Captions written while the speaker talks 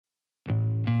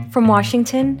From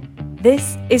Washington,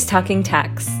 this is Talking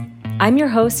Tax. I'm your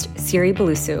host, Siri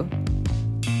Belusu.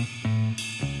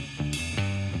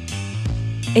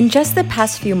 In just the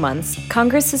past few months,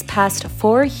 Congress has passed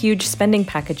 4 huge spending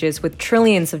packages with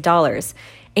trillions of dollars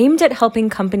aimed at helping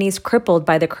companies crippled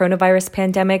by the coronavirus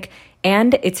pandemic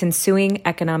and its ensuing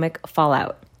economic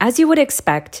fallout. As you would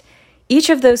expect, each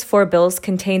of those 4 bills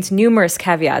contains numerous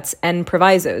caveats and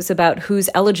provisos about who's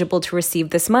eligible to receive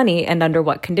this money and under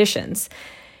what conditions.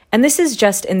 And this is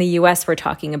just in the US we're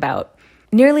talking about.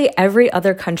 Nearly every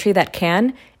other country that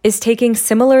can is taking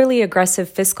similarly aggressive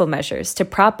fiscal measures to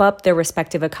prop up their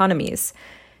respective economies.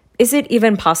 Is it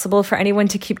even possible for anyone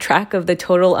to keep track of the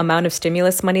total amount of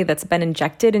stimulus money that's been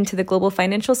injected into the global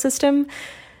financial system?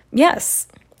 Yes.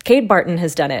 Kate Barton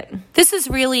has done it. This is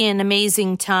really an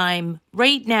amazing time.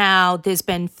 Right now, there's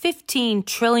been $15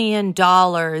 trillion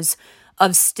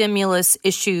of stimulus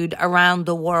issued around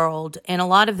the world. And a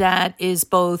lot of that is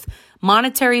both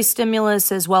monetary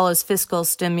stimulus as well as fiscal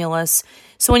stimulus.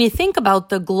 So when you think about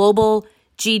the global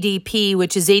GDP,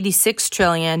 which is 86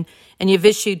 trillion, and you've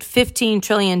issued 15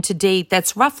 trillion to date,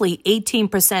 that's roughly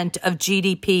 18% of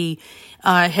GDP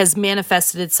has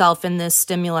manifested itself in this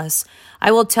stimulus.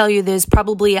 I will tell you there's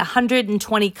probably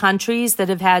 120 countries that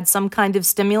have had some kind of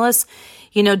stimulus,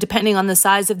 depending on the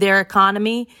size of their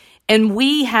economy. And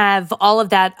we have all of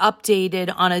that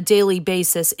updated on a daily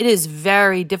basis. It is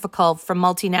very difficult for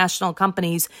multinational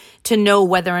companies to know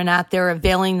whether or not they're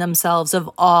availing themselves of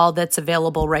all that's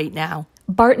available right now.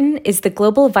 Barton is the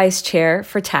Global Vice Chair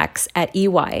for Tax at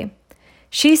EY.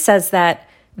 She says that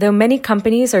though many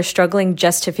companies are struggling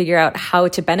just to figure out how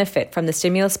to benefit from the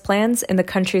stimulus plans in the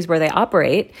countries where they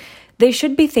operate, they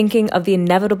should be thinking of the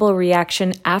inevitable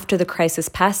reaction after the crisis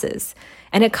passes.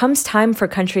 And it comes time for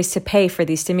countries to pay for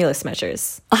these stimulus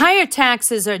measures. Higher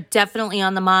taxes are definitely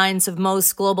on the minds of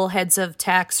most global heads of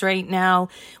tax right now.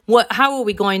 How are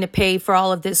we going to pay for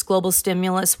all of this global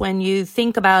stimulus? When you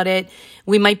think about it,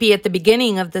 we might be at the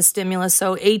beginning of the stimulus,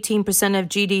 so 18% of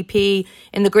GDP.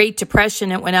 In the Great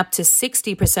Depression, it went up to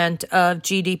 60% of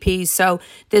GDP. So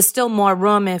there's still more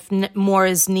room if more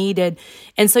is needed.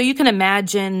 And so you can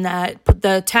imagine that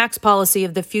the tax policy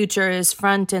of the future is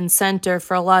front and center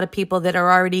for a lot of people that are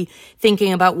already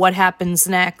thinking about what happens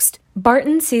next.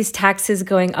 Barton sees taxes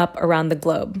going up around the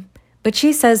globe, but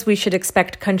she says we should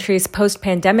expect countries'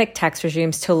 post-pandemic tax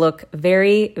regimes to look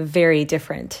very, very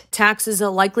different. Taxes are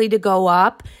likely to go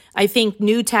up. I think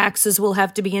new taxes will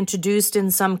have to be introduced in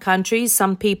some countries.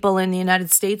 Some people in the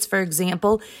United States, for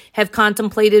example, have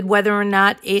contemplated whether or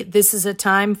not this is a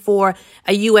time for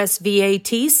a U.S.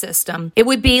 VAT system. It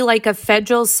would be like a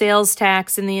federal sales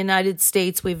tax in the United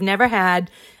States. We've never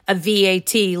had a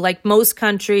VAT. Like most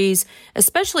countries,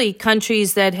 especially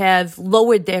countries that have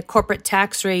lowered their corporate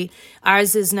tax rate,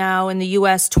 ours is now in the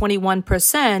U.S.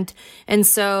 21%. And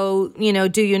so,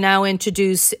 do you now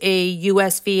introduce a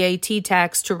U.S. VAT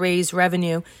tax to raise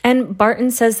revenue? And Barton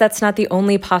says that's not the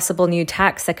only possible new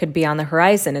tax that could be on the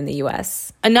horizon in the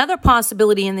U.S. Another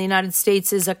possibility in the United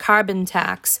States is a carbon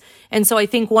tax. And so I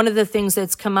think one of the things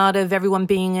that's come out of everyone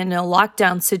being in a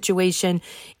lockdown situation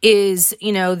is,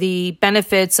 the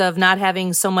benefits of not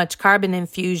having so much carbon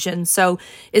infusion. So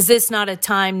is this not a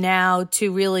time now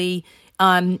to really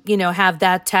have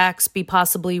that tax be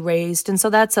possibly raised? And so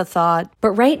that's a thought.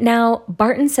 But right now,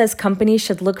 Barton says companies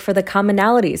should look for the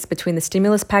commonalities between the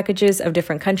stimulus packages of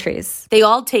different countries. They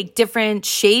all take different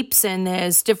shapes and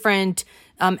there's different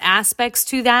aspects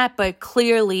to that, but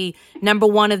clearly, number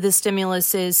one of the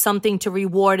stimulus is something to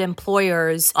reward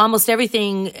employers. Almost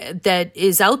everything that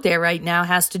is out there right now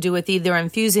has to do with either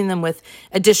infusing them with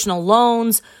additional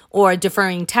loans or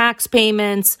deferring tax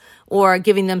payments or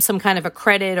giving them some kind of a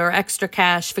credit or extra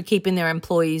cash for keeping their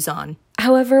employees on.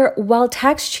 However, while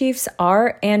tax chiefs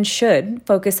are and should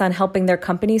focus on helping their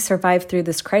companies survive through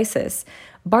this crisis,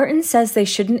 Barton says they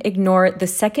shouldn't ignore the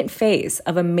second phase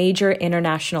of a major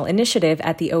international initiative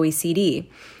at the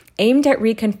OECD, aimed at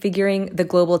reconfiguring the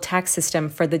global tax system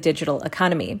for the digital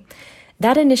economy.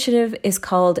 That initiative is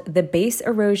called the Base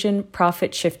Erosion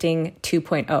Profit Shifting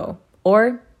 2.0,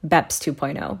 or BEPS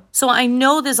 2.0. So I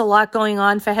know there's a lot going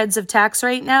on for heads of tax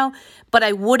right now, but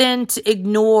I wouldn't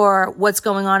ignore what's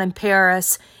going on in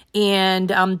Paris and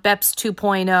BEPS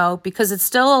 2.0 because it's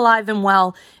still alive and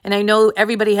well. And I know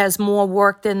everybody has more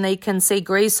work than they can say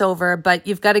grace over, but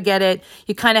you've got to get it.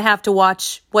 You kind of have to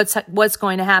watch what's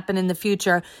going to happen in the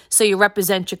future so you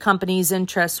represent your company's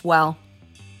interests well.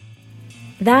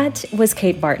 That was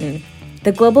Kate Barton,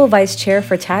 the Global Vice Chair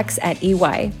for Tax at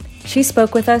EY. She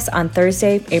spoke with us on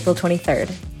Thursday, April 23rd.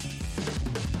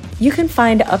 You can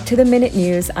find up-to-the-minute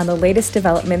news on the latest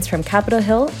developments from Capitol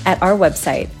Hill at our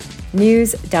website,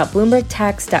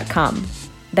 news.bloombergtax.com.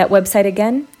 That website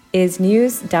again is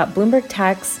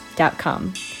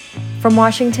news.bloombergtax.com. From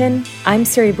Washington, I'm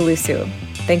Siri Balusu.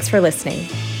 Thanks for listening.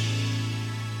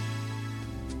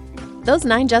 Those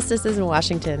 9 justices in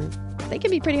Washington, they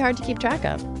can be pretty hard to keep track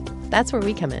of. That's where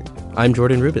we come in. I'm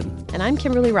Jordan Rubin. And I'm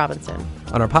Kimberly Robinson.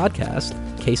 On our podcast,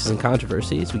 Cases and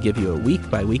Controversies, we give you a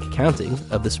week-by-week accounting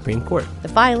of the Supreme Court. The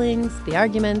filings, the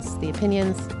arguments, the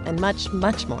opinions, and much,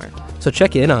 much more. So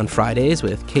check in on Fridays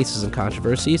with Cases and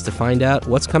Controversies to find out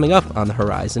what's coming up on the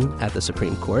horizon at the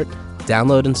Supreme Court.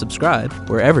 Download and subscribe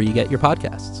wherever you get your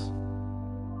podcasts.